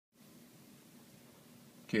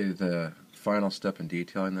Okay, the final step in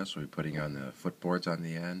detailing this will be putting on the footboards on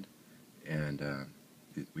the end, and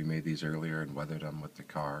we made these earlier and weathered them with the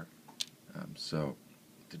car. So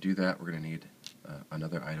to do that, we're going to need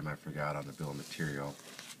another item I forgot on the bill of material,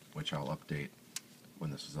 which I'll update when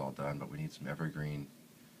this is all done, but we need some evergreen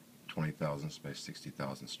 20 thousandths by 60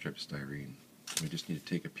 thousandths strip styrene. We just need to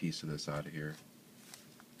take a piece of this out of here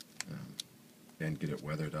and get it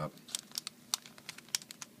weathered up.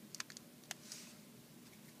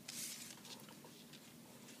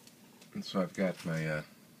 And so I've got my,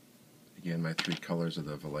 again, my three colors of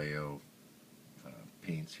the Vallejo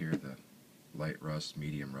paints here, the light rust,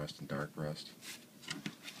 medium rust, and dark rust.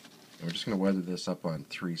 And we're just going to weather this up on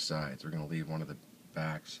three sides. We're going to leave one of the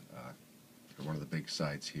backs, or one of the big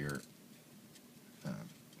sides here,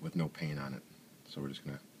 with no paint on it. So we're just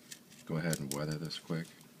going to go ahead and weather this quick.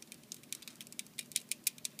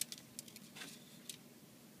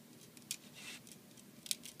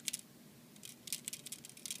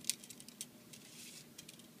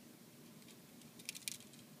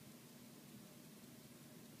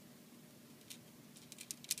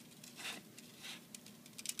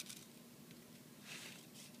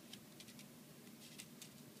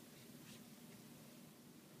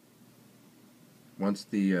 Once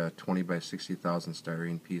the 20 by 60 thousand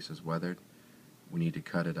styrene piece is weathered, we need to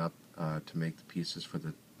cut it up to make the pieces for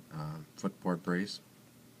the footboard brace.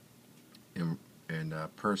 And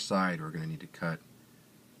per side, we're going to need to cut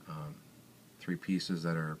three pieces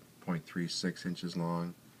that are 0.36 inches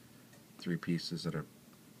long, three pieces that are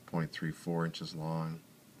 0.34 inches long,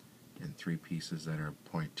 and three pieces that are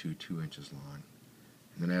 0.22 inches long.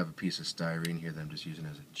 And then I have a piece of styrene here that I'm just using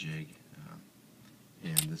as a jig,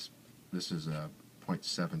 and this is a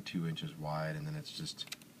 0.72 inches wide, and then it's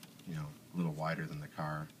just, you know, a little wider than the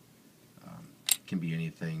car. It can be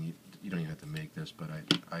anything. You don't even have to make this, but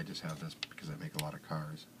I just have this because I make a lot of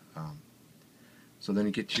cars. So then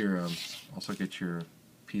you get your also get your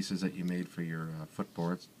pieces that you made for your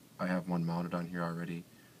footboards. I have one mounted on here already,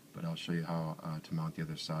 but I'll show you how to mount the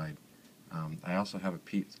other side. I also have a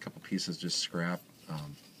couple pieces just scrap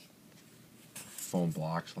foam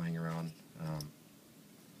blocks laying around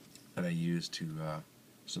that I use to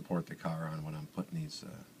support the car on when I'm putting these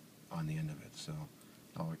on the end of it. So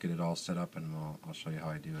I'll get it all set up and I'll show you how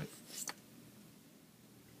I do it.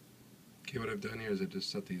 Okay, what I've done here is I just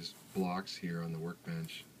set these blocks here on the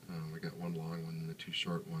workbench. I got one long one and the two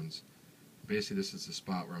short ones. Basically, this is the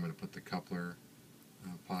spot where I'm going to put the coupler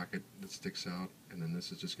pocket that sticks out, and then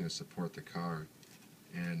this is just going to support the car.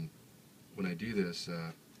 And when I do this,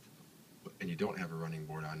 and you don't have a running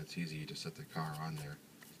board on, it's easy, you just set the car on there.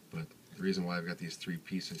 But the reason why I've got these three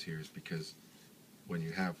pieces here is because when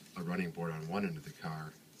you have a running board on one end of the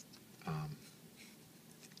car,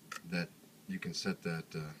 that you can set that,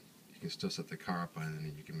 you can still set the car up on, and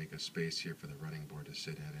then you can make a space here for the running board to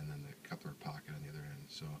sit in, and then the coupler pocket on the other end.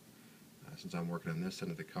 So since I'm working on this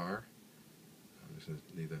end of the car, I'm just going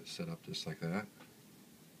to leave that set up just like that.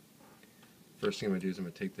 First thing I'm going to do is I'm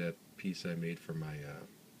going to take that piece I made for my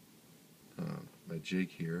my jig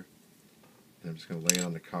here, and I'm just going to lay it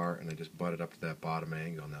on the car, and I just butt it up to that bottom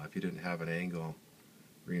angle. Now, if you didn't have an angle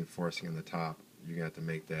reinforcing on the top, you're going to have to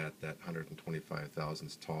make that 125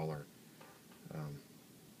 thousandths taller.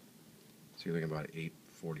 So you're looking about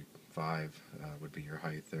 845 would be your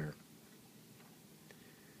height there.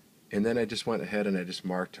 And then I just went ahead and I just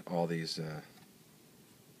marked all these,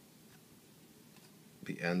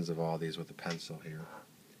 the ends of all these with a pencil here.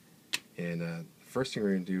 And the first thing we're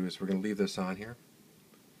going to do is we're going to leave this on here,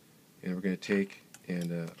 and we're going to take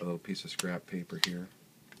and a little piece of scrap paper here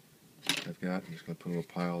I'm just going to put a little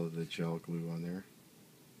pile of the gel glue on there.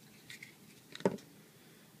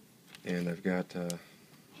 And I've got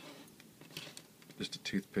just a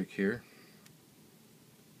toothpick here,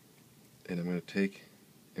 and I'm going to take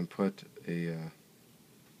and put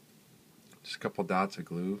just a couple dots of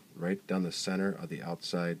glue right down the center of the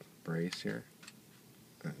outside brace here.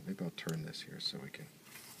 Maybe I'll turn this here so we can.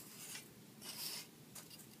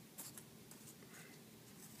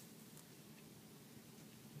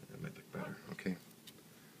 That might look better. Okay.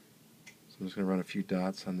 So I'm just going to run a few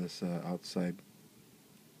dots on this outside.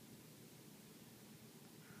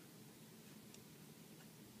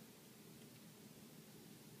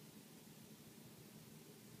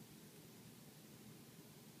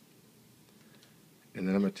 And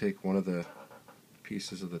then I'm going to take one of the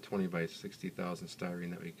pieces of the 20 by 60 thousand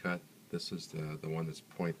styrene that we cut. This is the one that's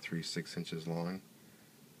 0.36 inches long.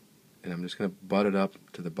 And I'm just going to butt it up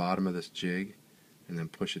to the bottom of this jig and then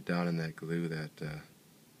push it down in that glue that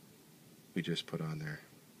we just put on there.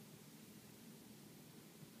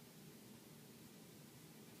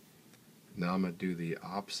 Now I'm going to do the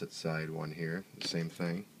opposite side one here, the same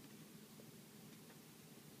thing.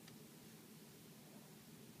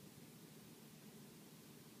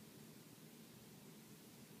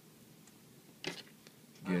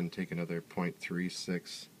 Again, take another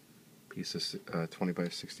 0.36 piece of 20 by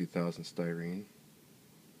 60,000 styrene.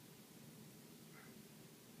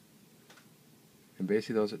 And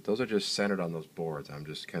basically those are just centered on those boards. I'm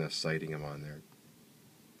just kind of sighting them on there.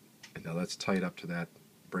 And now let's tie it up to that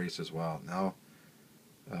brace as well. Now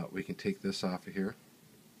we can take this off of here.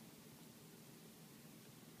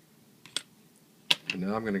 And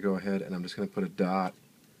now I'm going to go ahead and I'm just going to put a dot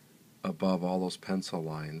above all those pencil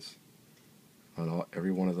lines on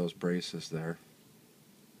every one of those braces there.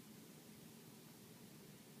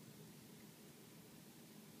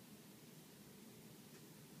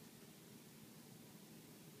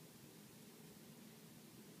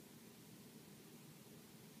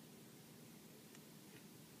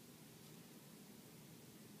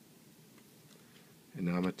 And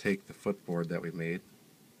now I'm going to take the footboard that we made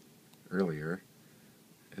earlier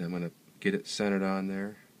and I'm going to get it centered on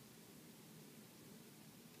there.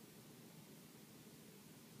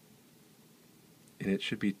 And it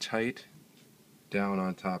should be tight down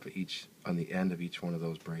on top of on the end of each one of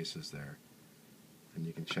those braces there. And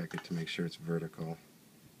you can check it to make sure it's vertical.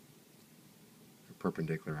 Or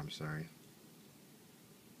perpendicular, I'm sorry.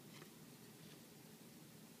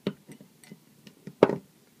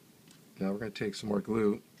 Now we're going to take some more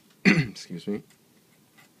glue, excuse me,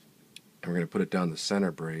 and we're going to put it down the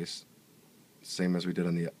center brace, same as we did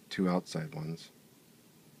on the two outside ones.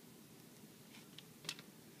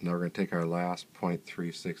 Now we're going to take our last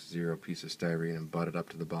 0.360 piece of styrene and butt it up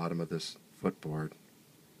to the bottom of this footboard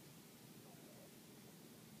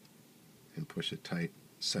and push it tight,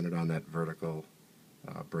 centered on that vertical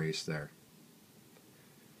brace there.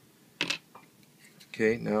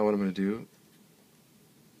 Okay, now what I'm going to do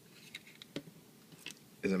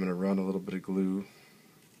is I'm going to run a little bit of glue.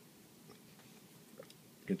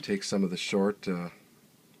 I'm going to take some of the short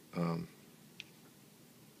 0.220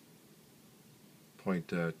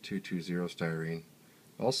 styrene.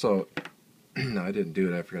 Also, no, I didn't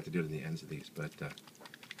do it. I forgot to do it in the ends of these, but to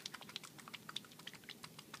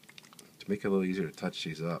make it a little easier to touch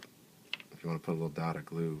these up, if you want to put a little dot of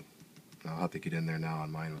glue, I'll have to get in there now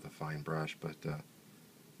on mine with a fine brush, but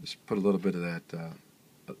just put a little bit of that.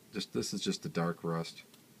 This is just the dark rust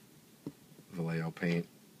Vallejo paint,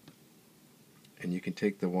 and you can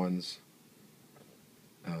take the ones,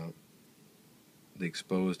 the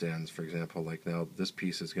exposed ends, for example, like now this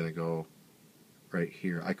piece is going to go right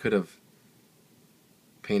here. I could have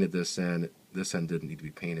painted this end. This end didn't need to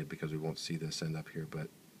be painted because we won't see this end up here, but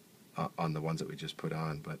on the ones that we just put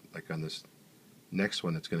on. But like on this next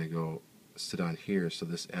one, it's going to go sit on here, so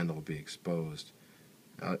this end will be exposed.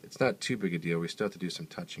 It's not too big a deal. We still have to do some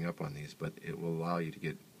touching up on these, but it will allow you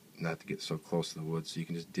to not to get so close to the wood. So you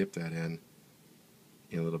can just dip that in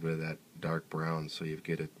a little bit of that dark brown, so you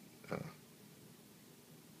get it.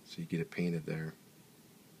 So you get it painted there,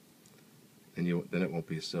 and then it won't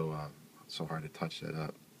be so hard to touch that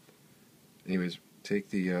up. Anyways, take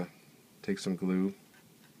some glue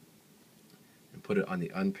and put it on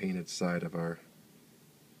the unpainted side of our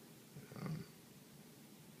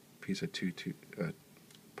piece of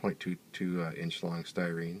 0.22 inch long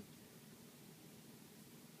styrene,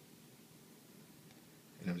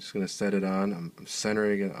 and I'm just going to set it on. I'm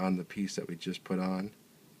centering it on the piece that we just put on.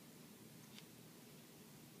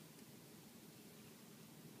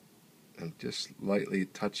 I'm just lightly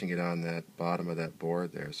touching it on that bottom of that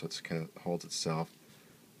board there, so it's kind of holds itself.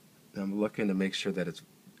 And I'm looking to make sure that it's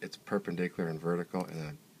perpendicular and vertical. And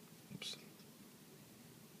then, oops,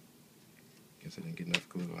 guess I didn't get enough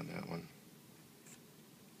glue on that one.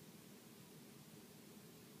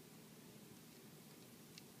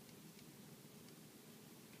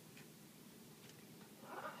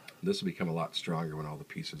 This will become a lot stronger when all the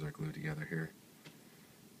pieces are glued together here.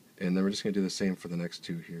 And then we're just going to do the same for the next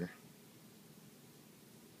two here.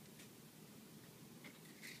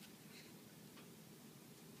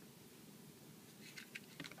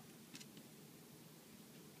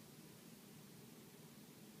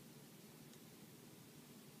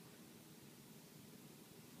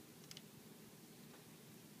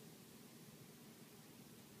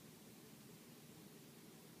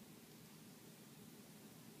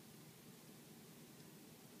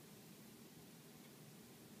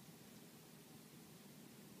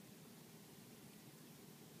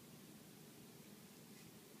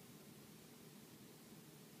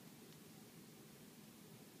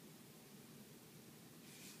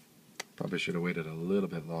 Probably should have waited a little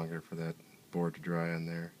bit longer for that board to dry on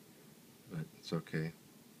there, but it's okay.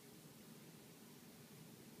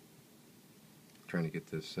 trying to get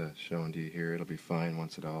this shown to you here. It'll be fine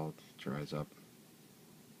once it all dries up.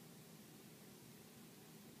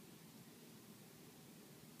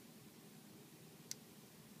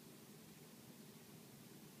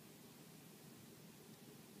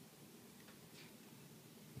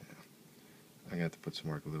 I'm going to have to put some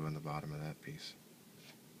more glue on the bottom of that piece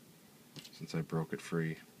since I broke it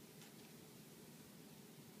free.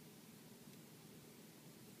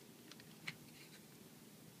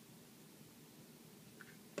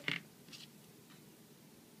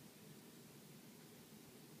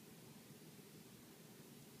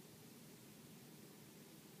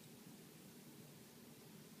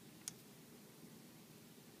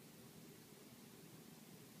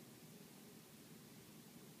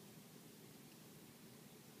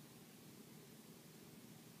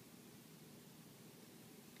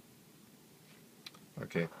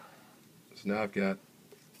 Okay, so now I've got,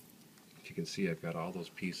 if you can see, I've got all those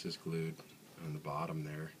pieces glued on the bottom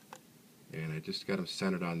there, and I just got them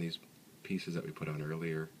centered on these pieces that we put on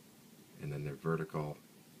earlier, and then they're vertical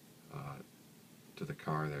to the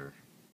car there.